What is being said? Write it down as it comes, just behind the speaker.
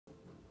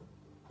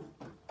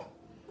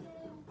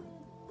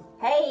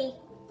Hey,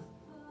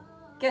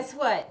 guess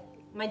what?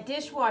 My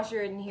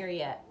dishwasher isn't here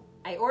yet.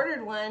 I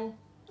ordered one,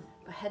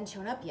 but hadn't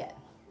shown up yet.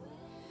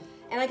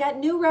 And I got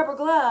new rubber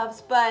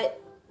gloves,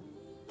 but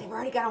they've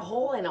already got a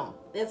hole in them.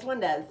 This one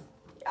does.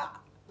 Yeah.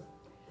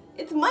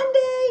 It's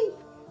Monday.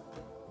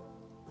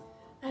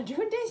 I'm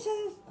doing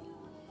dishes.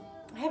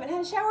 I haven't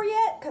had a shower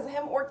yet because I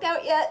haven't worked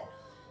out yet.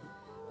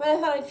 But I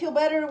thought I'd feel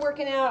better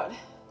working out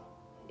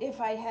if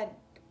I had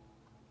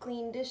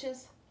clean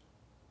dishes.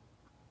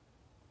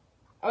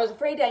 I was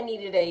afraid I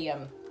needed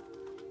a,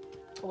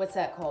 what's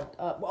that called?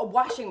 A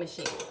washing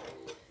machine.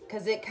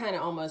 Because it kind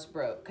of almost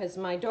broke. Because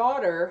my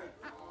daughter,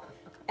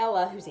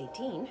 Ella, who's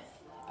 18,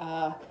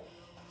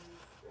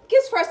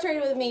 gets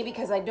frustrated with me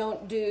because I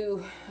don't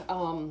do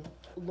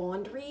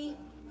laundry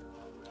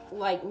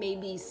like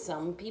maybe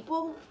some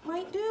people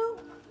might do.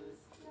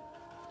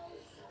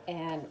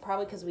 And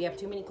probably because we have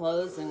too many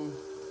clothes and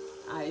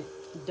I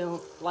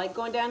don't like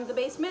going down to the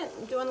basement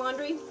and doing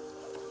laundry.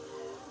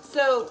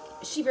 So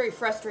she very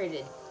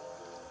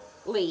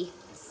frustratedly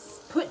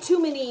put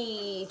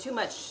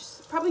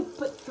probably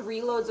put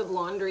 3 loads of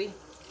laundry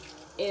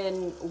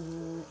in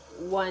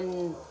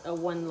one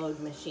load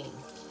machine.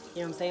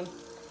 You know what I'm saying?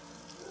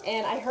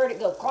 And I heard it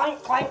go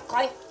clank, clank,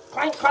 clank,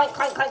 clank, clank,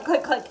 clank, clank,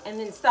 clank, clank, and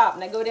then stop.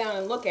 And I go down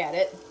and look at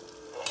it.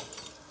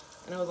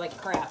 And I was like,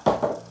 crap.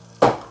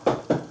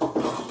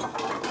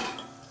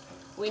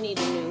 We need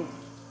a new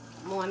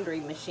laundry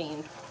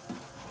machine.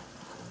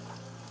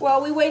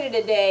 Well, we waited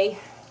a day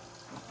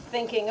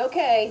thinking,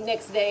 okay,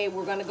 next day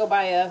we're going to go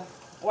buy a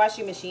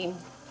washing machine.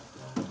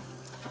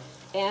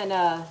 And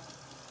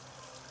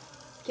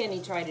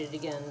Kenny tried it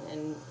again,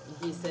 and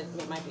he said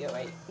it might be all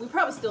right. We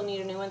probably still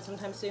need a new one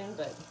sometime soon,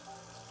 but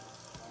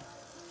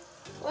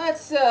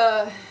let's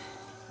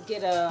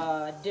get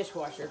a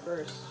dishwasher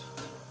first.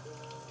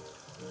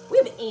 We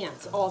have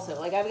ants also.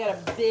 Like, I've got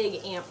a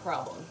big ant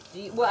problem.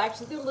 Well,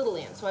 actually, they're little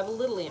ants, so I have a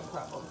little ant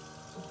problem.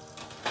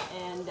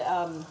 And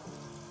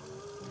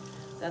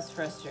that's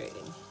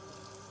frustrating.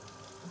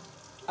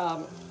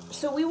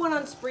 So we went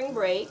on spring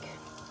break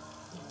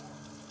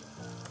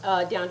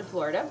down to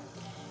Florida,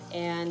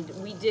 and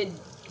we did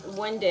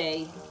one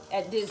day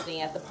at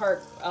Disney, at the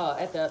park,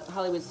 at the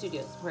Hollywood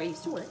Studios, where I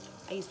used to work.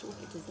 I used to work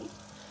at Disney.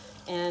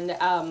 And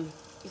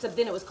except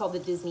then it was called the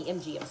Disney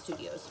MGM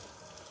Studios.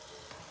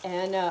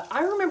 And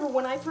I remember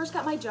when I first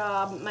got my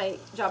job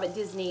at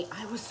Disney,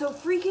 I was so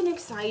freaking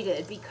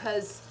excited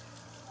because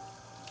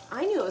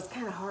I knew it was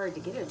kind of hard to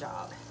get a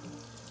job.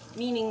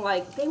 Meaning,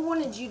 like, they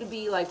wanted you to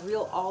be, like,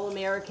 real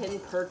all-American,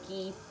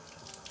 perky,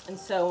 and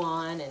so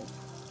on.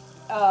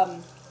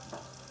 And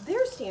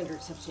their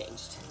standards have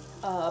changed.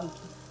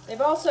 They've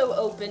also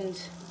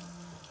opened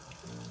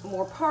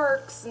more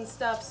parks and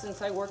stuff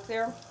since I worked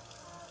there.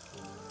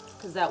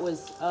 Because that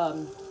was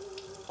a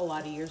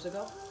lot of years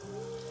ago.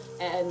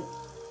 And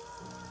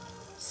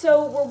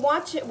so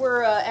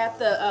we're at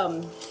the,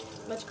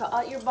 what you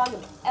call, you're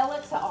bugging me.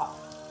 Alexa off.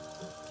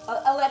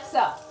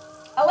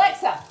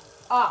 Alexa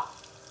off.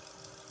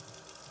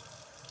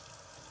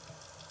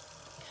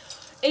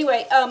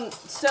 Anyway,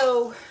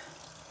 so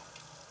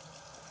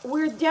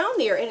we're down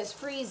there and it's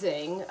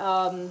freezing.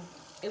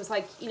 It was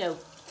like,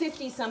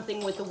 50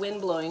 something with the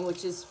wind blowing,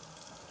 which is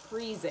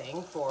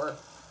freezing for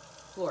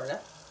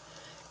Florida.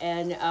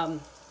 And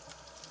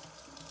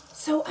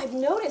so I've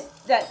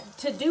noticed that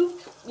to do,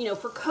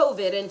 for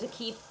COVID and to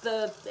keep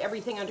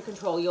everything under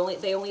control,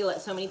 they only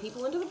let so many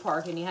people into the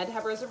park, and you had to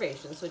have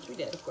reservations, which we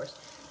did, of course.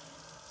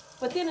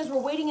 But then as we're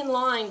waiting in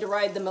line to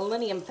ride the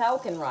Millennium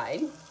Falcon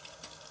ride,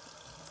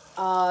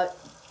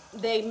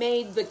 they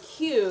made the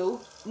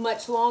queue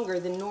much longer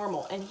than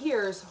normal. And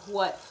here's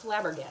what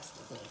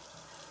flabbergasted me.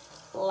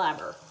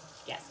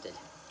 Flabbergasted.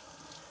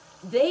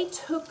 They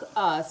took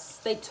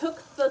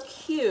the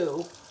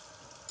queue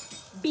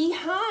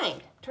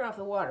behind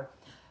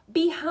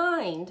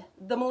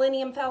the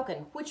Millennium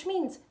Falcon, which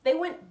means they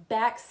went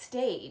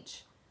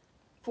backstage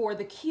for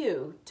the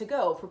queue to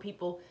go for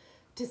people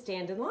to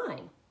stand in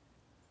line.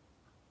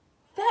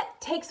 That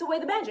takes away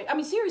the magic. I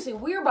mean, seriously,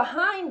 we're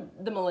behind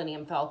the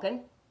Millennium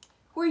Falcon,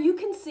 where you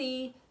can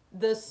see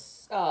the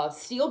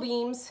steel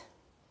beams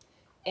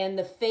and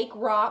the fake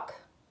rock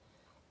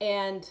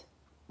and,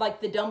 like,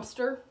 the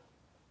dumpster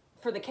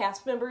for the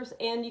cast members,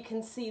 and you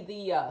can see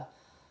the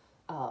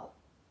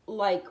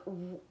like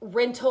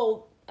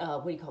rental,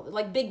 what do you call it?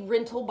 Like big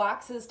rental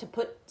boxes to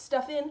put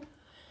stuff in.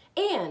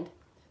 And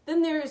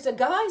then there's a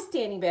guy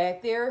standing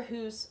back there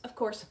who's, of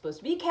course, supposed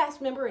to be a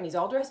cast member, and he's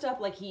all dressed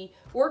up like he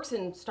works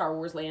in Star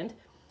Wars land.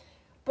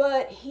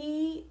 But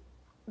he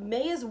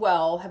may as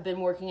well have been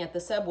working at the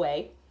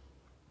Subway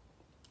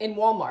in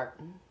Walmart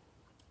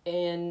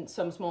in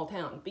some small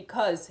town,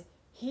 because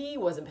he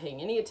wasn't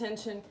paying any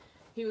attention.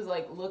 He was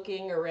like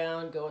looking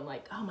around going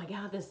like, oh my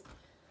God, this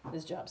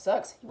job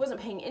sucks. He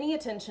wasn't paying any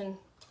attention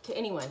to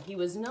anyone. He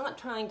was not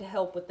trying to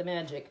help with the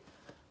magic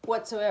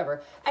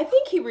whatsoever. I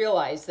think he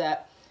realized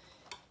that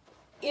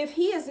if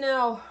he is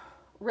now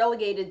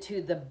relegated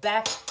to the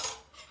back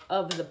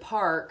of the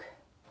park,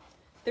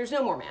 there's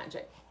no more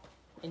magic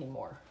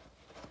anymore.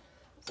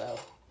 So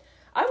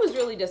I was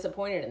really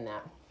disappointed in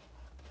that.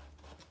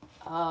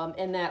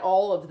 and that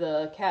all of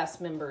the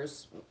cast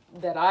members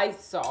that I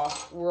saw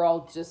were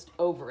all just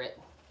over it.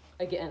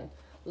 Again,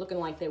 looking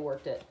like they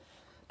worked at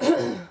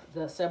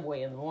the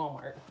Subway and the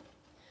Walmart.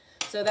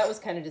 So that was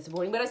kind of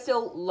disappointing, but I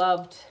still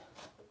loved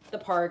the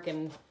park,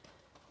 and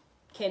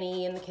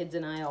Kenny and the kids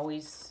and I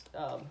always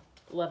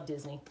loved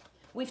Disney.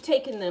 We've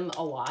taken them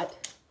a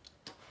lot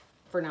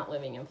for not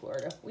living in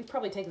Florida. We've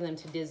probably taken them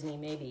to Disney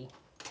maybe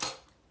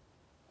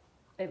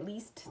at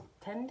least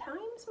 10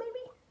 times,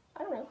 maybe?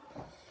 I don't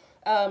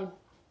know.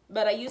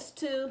 But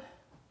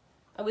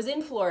I was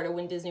in Florida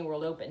when Disney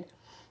World opened.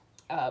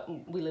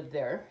 We lived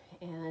there,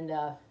 and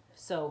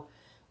so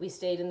we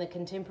stayed in the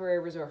Contemporary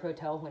Resort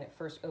Hotel when it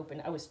first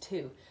opened. I was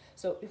 2.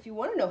 So if you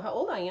want to know how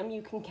old I am,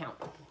 you can count.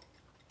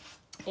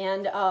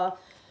 And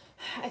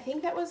I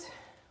think that was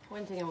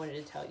one thing I wanted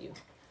to tell you.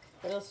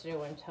 What else did I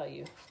want to tell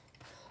you?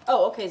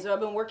 Oh, okay, so I've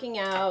been working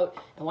out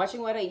and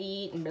watching what I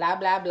eat and blah,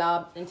 blah,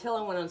 blah until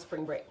I went on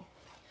spring break.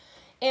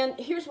 And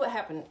here's what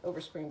happened over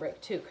spring break,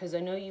 too, because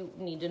I know you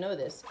need to know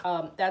this.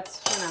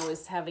 That's when I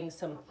was having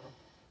some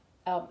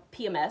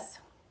PMS.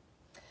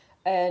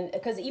 And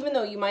because even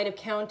though you might have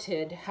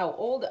counted how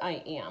old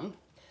I am,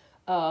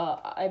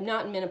 I'm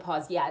not in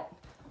menopause yet,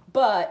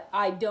 but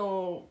I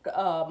don't,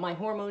 my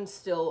hormones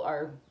still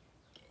are,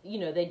 you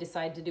know, they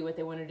decide to do what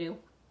they want to do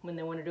when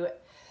they want to do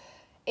it.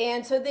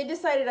 And so they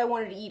decided I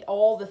wanted to eat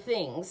all the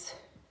things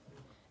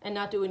and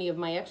not do any of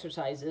my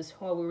exercises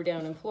while we were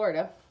down in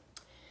Florida.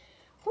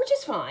 Which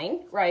is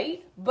fine,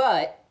 right?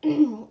 But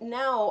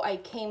now I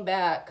came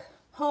back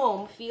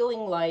home feeling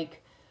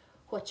like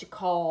what you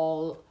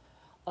call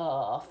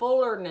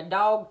fuller than a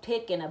dog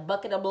tick in a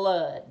bucket of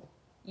blood.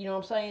 You know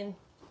what I'm saying?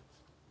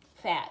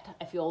 Fat.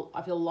 I feel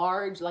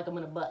large, like I'm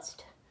gonna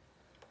bust.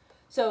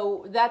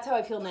 So that's how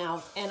I feel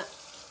now. And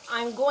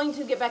I'm going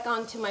to get back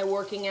onto my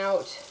working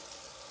out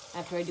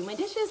after I do my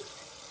dishes.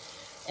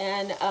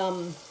 And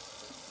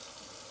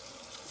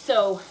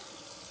so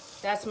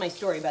that's my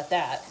story about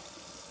that.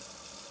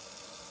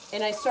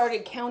 And I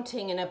started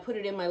counting, and I put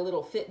it in my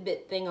little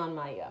Fitbit thing on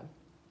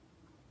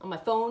my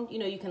phone. You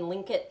know, you can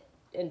link it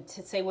and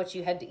to say what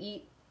you had to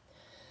eat.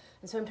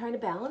 And so I'm trying to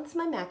balance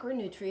my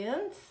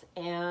macronutrients.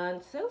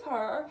 And so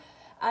far,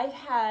 I've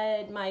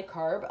had my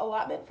carb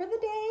allotment for the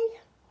day,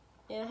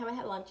 and I haven't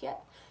had lunch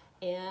yet.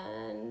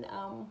 And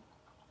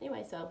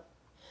anyway, so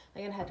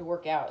I'm gonna have to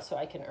work out so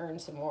I can earn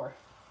some more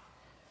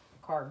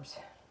carbs.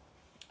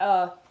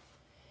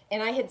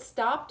 And I had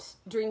stopped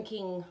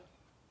drinking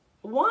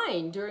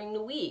wine during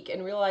the week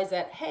and realized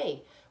that,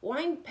 hey,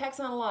 wine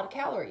packs on a lot of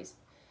calories.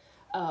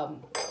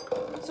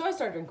 So I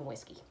started drinking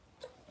whiskey.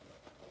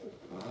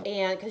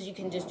 And because you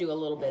can just do a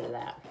little bit of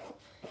that.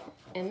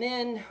 And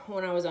then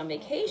when I was on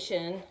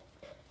vacation,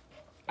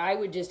 I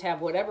would just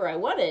have whatever I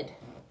wanted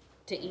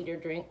to eat or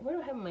drink. What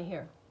do I have in my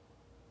hair?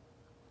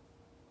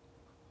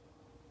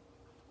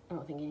 I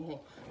don't think anything.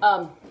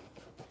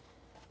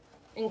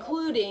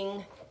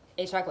 Including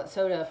a chocolate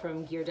soda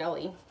from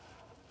Ghirardelli.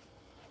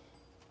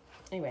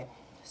 Anyway,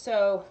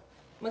 so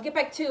I'm gonna get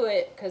back to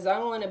it because I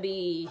want to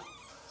be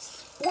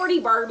sporty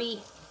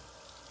Barbie,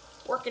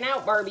 working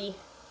out Barbie.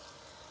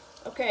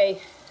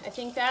 Okay, I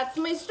think that's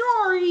my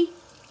story.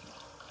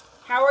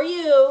 How are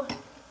you?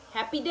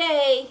 Happy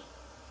day.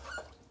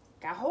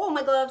 Got a hole in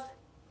my gloves.